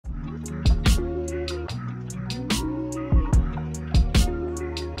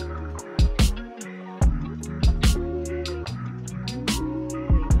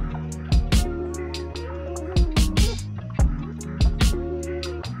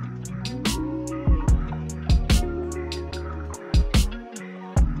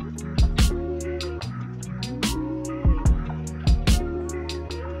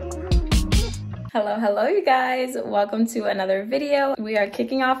Hello you guys, welcome to another video. We are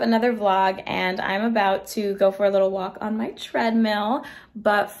kicking off another vlog and I'm about to go for a little walk on my treadmill,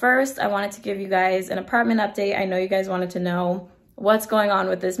 but first I wanted to give you guys an apartment update. I know you guys wanted to know what's going on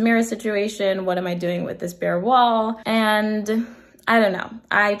with this mirror situation, what am I doing with this bare wall, and I don't know.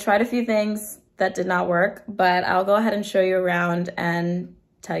 I tried a few things that did not work, but I'll go ahead and show you around and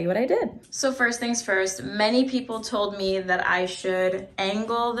tell you what I did. So first things first, many people told me that I should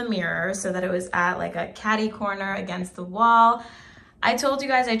angle the mirror so that it was at like a catty corner against the wall. I told you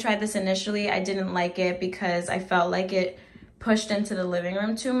guys I tried this initially. I didn't like it because I felt like it pushed into the living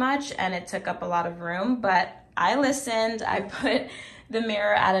room too much and it took up a lot of room, but I listened. I put the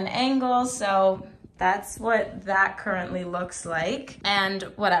mirror at an angle, so that's what that currently looks like. And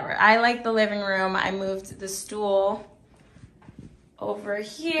whatever, I like the living room. I moved the stool over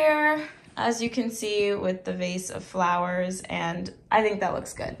here, as you can see, with the vase of flowers, and I think that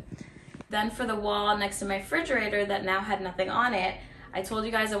looks good. Then for the wall next to my refrigerator that now had nothing on it, I told you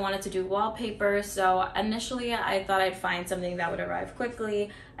guys I wanted to do wallpaper, so initially I thought I'd find something that would arrive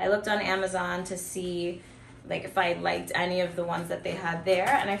quickly. I looked on Amazon to see like if I liked any of the ones that they had there,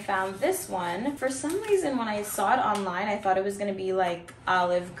 and I found this one. For some reason when I saw it online, I thought it was gonna be like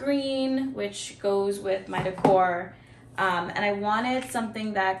olive green, which goes with my decor. And I wanted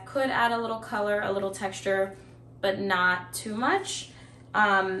something that could add a little color, a little texture, but not too much.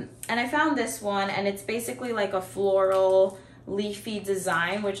 And I found this one, and it's basically like a floral, leafy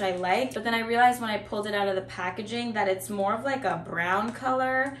design, which I like. But then I realized when I pulled it out of the packaging that it's more of like a brown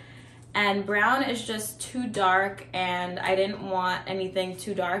color, and brown is just too dark, and I didn't want anything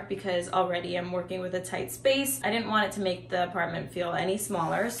too dark because already I'm working with a tight space. I didn't want it to make the apartment feel any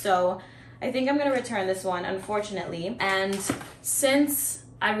smaller, so I think I'm gonna return this one, unfortunately. And since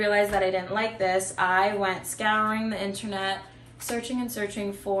I realized that I didn't like this, I went scouring the internet, searching and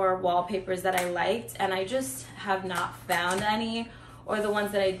searching for wallpapers that I liked, and I just have not found any, or the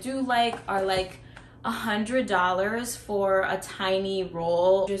ones that I do like are like $100 for a tiny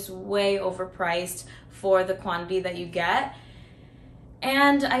roll, just way overpriced for the quantity that you get.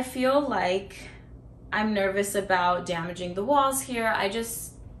 And I feel like I'm nervous about damaging the walls here. I just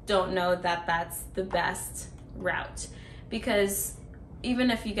don't know that that's the best route, because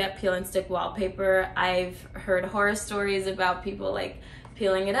even if you get peel and stick wallpaper, I've heard horror stories about people like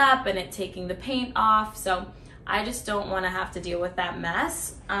peeling it up and it taking the paint off, so I just don't want to have to deal with that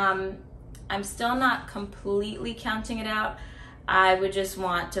mess. I'm still not completely counting it out. I would just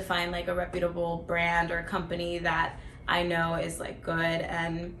want to find like a reputable brand or company that I know is like good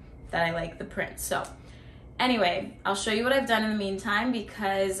and that I like the print. So anyway, I'll show you what I've done in the meantime,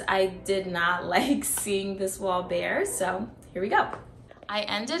 because I did not like seeing this wall bare, so here we go. I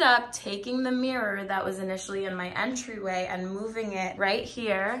ended up taking the mirror that was initially in my entryway and moving it right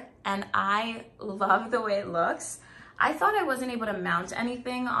here, and I love the way it looks. I thought I wasn't able to mount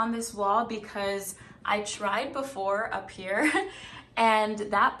anything on this wall because I tried before up here and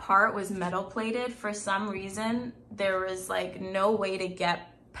that part was metal plated. For some reason, there was like no way to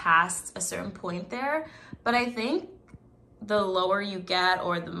get past a certain point there. But I think the lower you get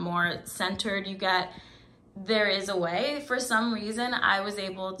or the more centered you get, there is a way. For some reason, I was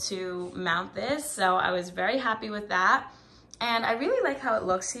able to mount this, so I was very happy with that. And I really like how it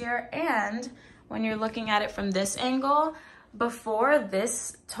looks here. And when you're looking at it from this angle, before,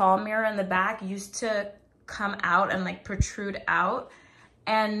 this tall mirror in the back used to come out and like protrude out.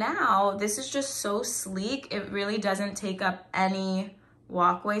 And now this is just so sleek. It really doesn't take up any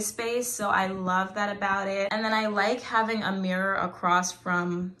walkway space, so I love that about it. And then I like having a mirror across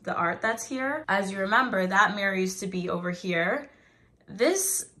from the art that's here. As you remember, that mirror used to be over here.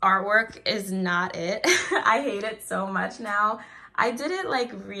 This artwork is not it. I hate it so much now. I did it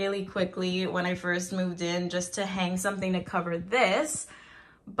like really quickly when I first moved in just to hang something to cover this,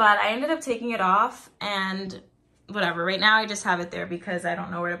 but I ended up taking it off and whatever. Right now I just have it there because I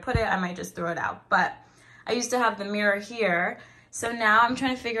don't know where to put it. I might just throw it out, but I used to have the mirror here. So now I'm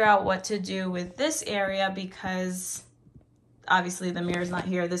trying to figure out what to do with this area, because obviously the mirror's not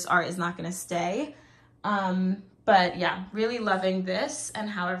here. This art is not gonna stay. But yeah, really loving this and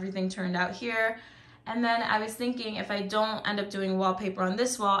how everything turned out here. And then I was thinking, if I don't end up doing wallpaper on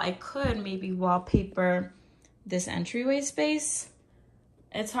this wall, I could maybe wallpaper this entryway space.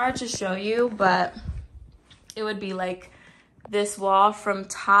 It's hard to show you, but it would be like this wall from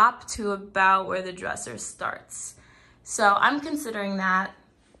top to about where the dresser starts. So I'm considering that.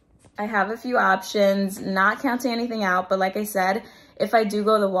 I have a few options, not counting anything out, but like I said, if I do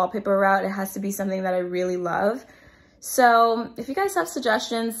go the wallpaper route, it has to be something that I really love. So if you guys have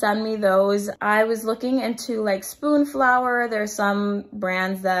suggestions, send me those. I was looking into like Spoonflower. There's some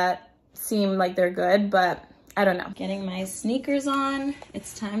brands that seem like they're good, but I don't know. Getting my sneakers on.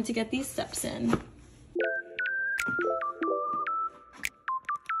 It's time to get these steps in.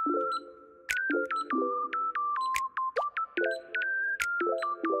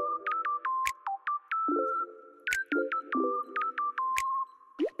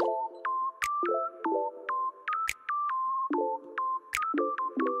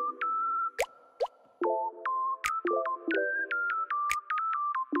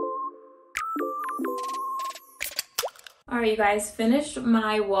 All right, you guys, finished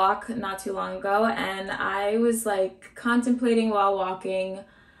my walk not too long ago, and I was like contemplating while walking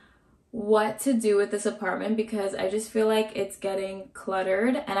what to do with this apartment because I just feel like it's getting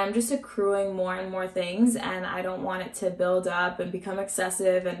cluttered and I'm just accruing more and more things, and I don't want it to build up and become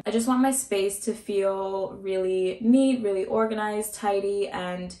excessive, and I just want my space to feel really neat, really organized, tidy,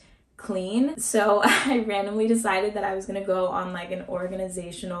 and clean. So I randomly decided that I was gonna go on like an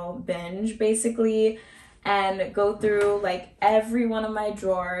organizational binge basically, and go through like every one of my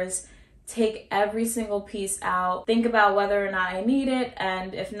drawers, take every single piece out, think about whether or not I need it,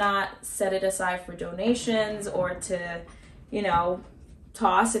 and if not, set it aside for donations or to, you know,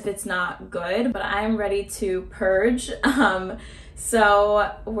 toss if it's not good. But I'm ready to purge.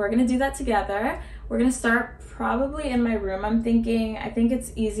 So we're gonna do that together. We're gonna start probably in my room. I think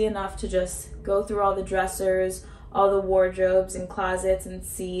it's easy enough to just go through all the dressers, all the wardrobes and closets, and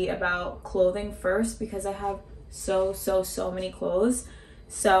see about clothing first because I have so many clothes.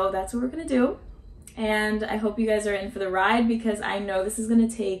 So that's what we're gonna do, and I hope you guys are in for the ride because I know this is gonna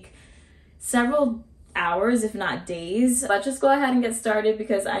take several hours if not days. Let's just go ahead and get started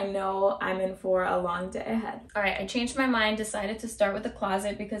because I know I'm in for a long day ahead. All right, I changed my mind, decided to start with the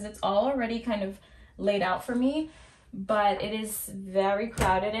closet because it's all already kind of laid out for me, but it is very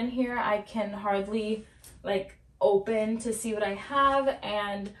crowded in here. I can hardly like open to see what I have,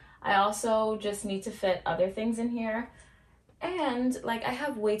 and I also just need to fit other things in here, and like I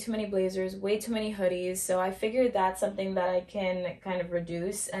have way too many blazers, way too many hoodies, so I figured that's something that I can kind of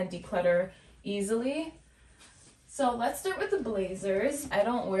reduce and declutter easily. So let's start with the blazers. I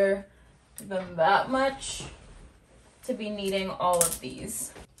don't wear them that much to be needing all of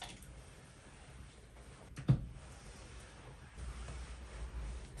these.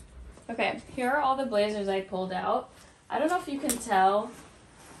 Okay, here are all the blazers I pulled out. I don't know if you can tell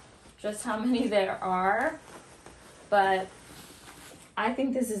just how many there are, but I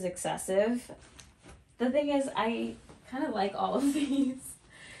think this is excessive. The thing is, I kind of like all of these.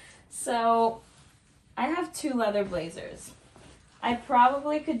 So I have 2 leather blazers. I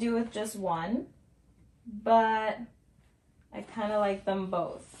probably could do with just one, but I kind of like them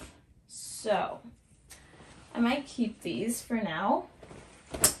both. So I might keep these for now.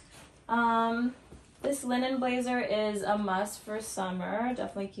 This linen blazer is a must for summer,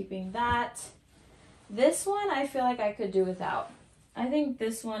 definitely keeping that. This one I feel like I could do without. I think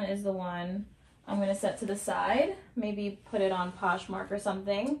this one is the one I'm gonna set to the side, maybe put it on Poshmark or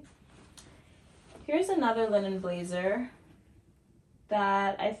something. Here's another linen blazer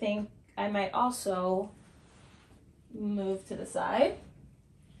that I think I might also move to the side.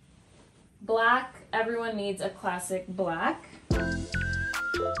 Black, everyone needs a classic black.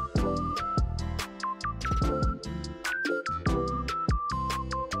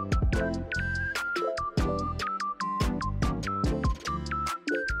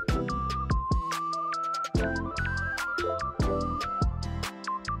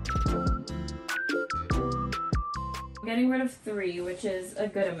 Getting rid of 3, which is a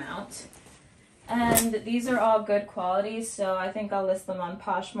good amount. And these are all good quality, so I think I'll list them on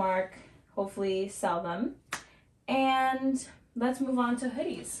Poshmark, hopefully sell them. And let's move on to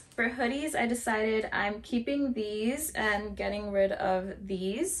hoodies. For hoodies, I decided I'm keeping these and getting rid of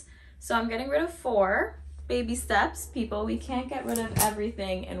these. So I'm getting rid of 4 baby steps. People, we can't get rid of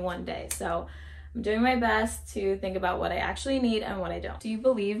everything in one day. So I'm doing my best to think about what I actually need and what I don't. Do you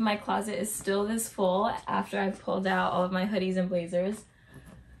believe my closet is still this full after I've pulled out all of my hoodies and blazers?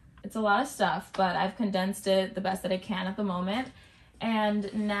 It's a lot of stuff, but I've condensed it the best that I can at the moment.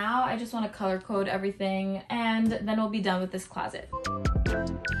 And now I just want to color code everything, and then we'll be done with this closet.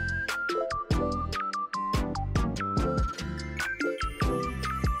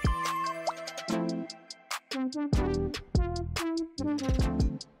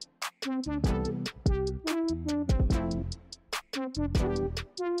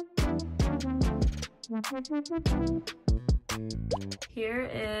 Here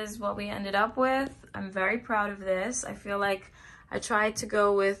is what we ended up with. I'm very proud of this. I feel like I tried to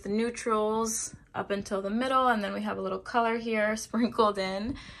go with neutrals, up until the middle, and then we have a little color here sprinkled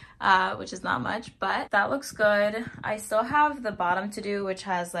in, which is not much, but that looks good. I still have the bottom to do, which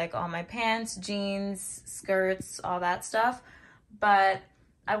has like all my pants, jeans, skirts, all that stuff, but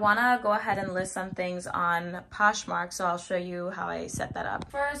I want to go ahead and list some things on Poshmark, so I'll show you how I set that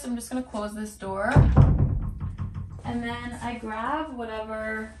up. First, I'm just going to close this door, and then I grab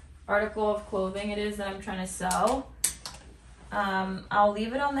whatever article of clothing it is that I'm trying to sell. I'll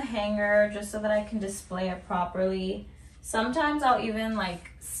leave it on the hanger just so that I can display it properly. Sometimes I'll even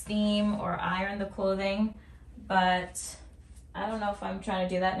like steam or iron the clothing, but I don't know if I'm trying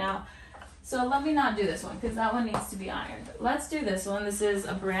to do that now. So let me not do this one because that one needs to be ironed. Let's do this one. This is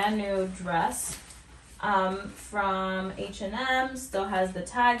a brand new dress from H&M, still has the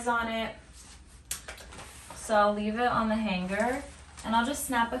tags on it. So I'll leave it on the hanger and I'll just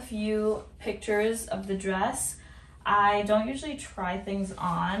snap a few pictures of the dress. I don't usually try things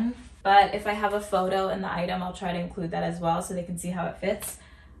on, but if I have a photo in the item, I'll try to include that as well so they can see how it fits.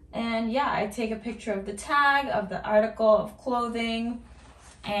 And yeah, I take a picture of the tag, of the article of clothing,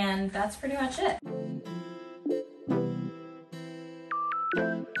 and that's pretty much it.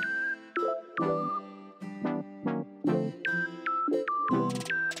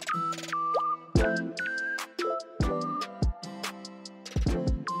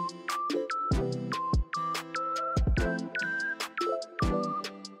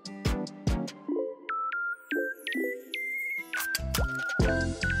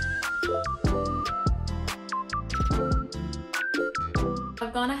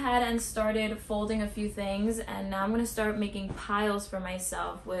 I've gone ahead and started folding a few things, and now I'm going to start making piles for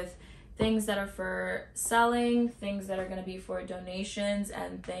myself with things that are for selling, things that are going to be for donations,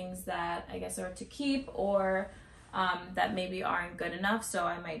 and things that I guess are to keep or that maybe aren't good enough, so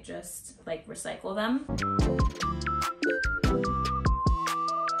I might just like recycle them.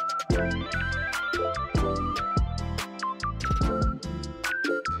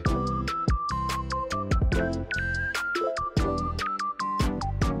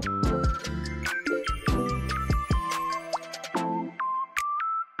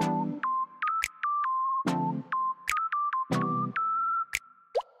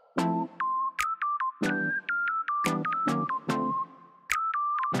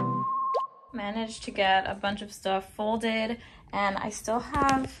 Managed to get a bunch of stuff folded, and I still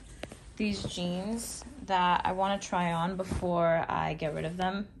have these jeans that I want to try on before I get rid of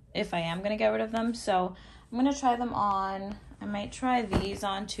them, if I am going to get rid of them. So I'm going to try them on. I might try these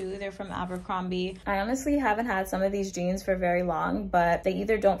on too. They're from Abercrombie. I honestly haven't had some of these jeans for very long, but they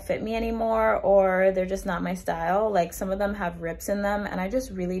either don't fit me anymore or they're just not my style. Like some of them have rips in them and I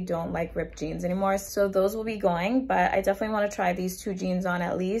just really don't like ripped jeans anymore. So those will be going, but I definitely want to try these two jeans on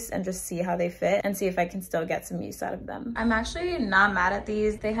at least and just see how they fit and see if I can still get some use out of them. I'm actually not mad at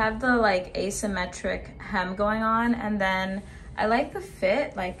these. They have the like asymmetric hem going on, and then I like the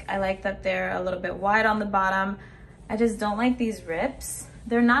fit. Like I like that they're a little bit wide on the bottom. I just don't like these rips.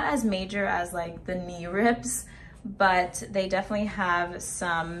 They're not as major as like the knee rips, but they definitely have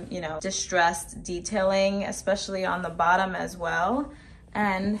some, you know, distressed detailing, especially on the bottom as well.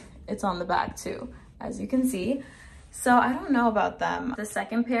 And it's on the back too, as you can see. So I don't know about them. The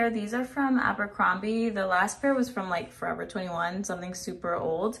second pair, these are from Abercrombie. The last pair was from like Forever 21, something super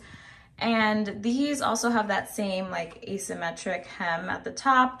old. And these also have that same like asymmetric hem at the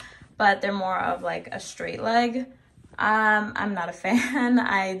top, but they're more of like a straight leg. I'm not a fan.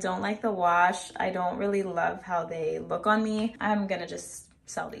 I don't like the wash. I don't really love how they look on me. I'm gonna just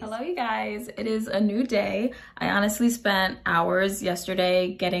sell these. Hello you guys, it is a new day. I honestly spent hours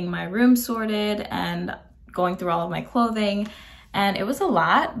yesterday getting my room sorted and going through all of my clothing, and it was a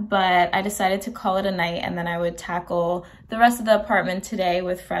lot, but I decided to call it a night and then I would tackle the rest of the apartment today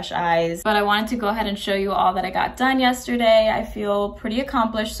with fresh eyes. But I wanted to go ahead and show you all that I got done yesterday. I feel pretty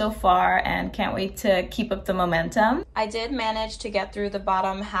accomplished so far and can't wait to keep up the momentum. I did manage to get through the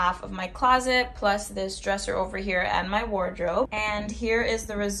bottom half of my closet, plus this dresser over here and my wardrobe. And here is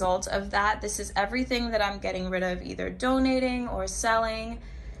the result of that. This is everything that I'm getting rid of, either donating or selling.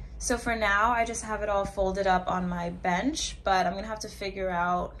 So for now, I just have it all folded up on my bench, but I'm gonna have to figure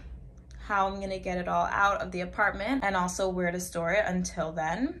out how I'm gonna get it all out of the apartment and also where to store it until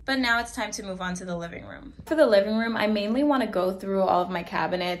then. But now it's time to move on to the living room. For the living room, I mainly wanna go through all of my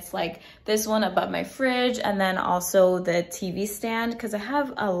cabinets, like this one above my fridge, and then also the TV stand, because I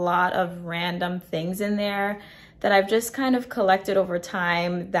have a lot of random things in there that I've just kind of collected over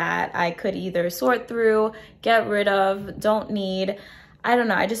time that I could either sort through, get rid of, don't need. I don't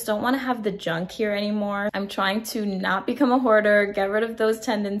know, I just don't want to have the junk here anymore. I'm trying to not become a hoarder, get rid of those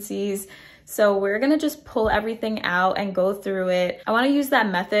tendencies. So we're gonna just pull everything out and go through it. I wanna use that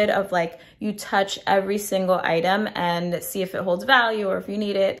method of like, you touch every single item and see if it holds value or if you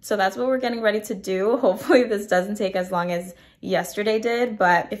need it. So that's what we're getting ready to do. Hopefully this doesn't take as long as yesterday did,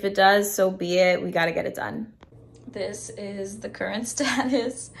 but if it does, so be it. We gotta get it done. This is the current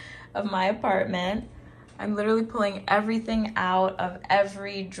status of my apartment. I'm literally pulling everything out of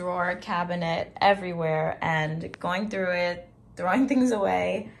every drawer, cabinet, everywhere, and going through it, throwing things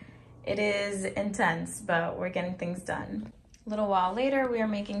away. It is intense, but we're getting things done. A little while later, we are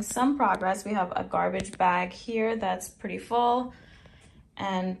making some progress. We have a garbage bag here that's pretty full,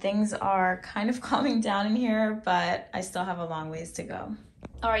 and things are kind of calming down in here, but I still have a long ways to go.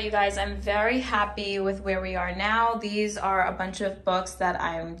 All right, you guys, I'm very happy with where we are now. These are a bunch of books that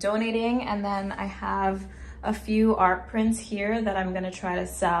I'm donating, and then I have a few art prints here that I'm gonna try to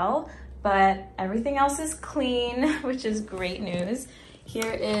sell, but everything else is clean, which is great news.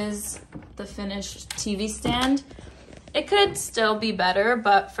 Here is the finished TV stand. It could still be better,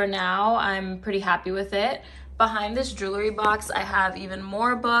 but for now, I'm pretty happy with it. Behind this jewelry box, I have even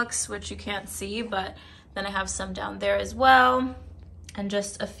more books, which you can't see, but then I have some down there as well, and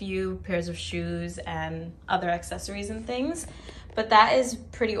just a few pairs of shoes and other accessories and things. But that is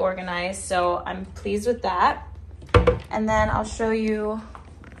pretty organized, so I'm pleased with that. And then I'll show you.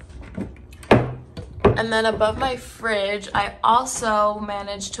 And then above my fridge, I also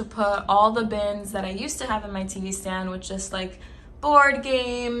managed to put all the bins that I used to have in my TV stand, with just like board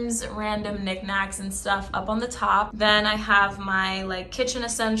games, random knickknacks and stuff up on the top. Then I have my like kitchen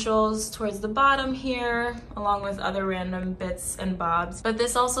essentials towards the bottom here, along with other random bits and bobs. But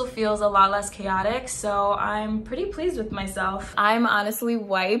this also feels a lot less chaotic, so I'm pretty pleased with myself. I'm honestly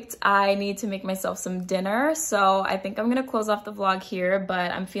wiped. I need to make myself some dinner, so I think I'm gonna close off the vlog here,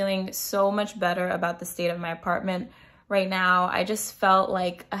 but I'm feeling so much better about the state of my apartment right now. I just felt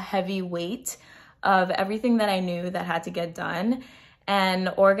like a heavy weight of everything that I knew that had to get done,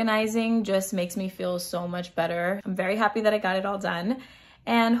 and organizing just makes me feel so much better. I'm very happy that I got it all done,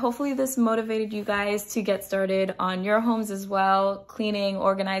 and hopefully this motivated you guys to get started on your homes as well, cleaning,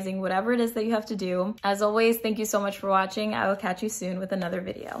 organizing, whatever it is that you have to do. As always, thank you so much for watching. I will catch you soon with another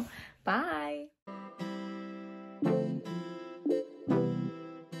video. Bye.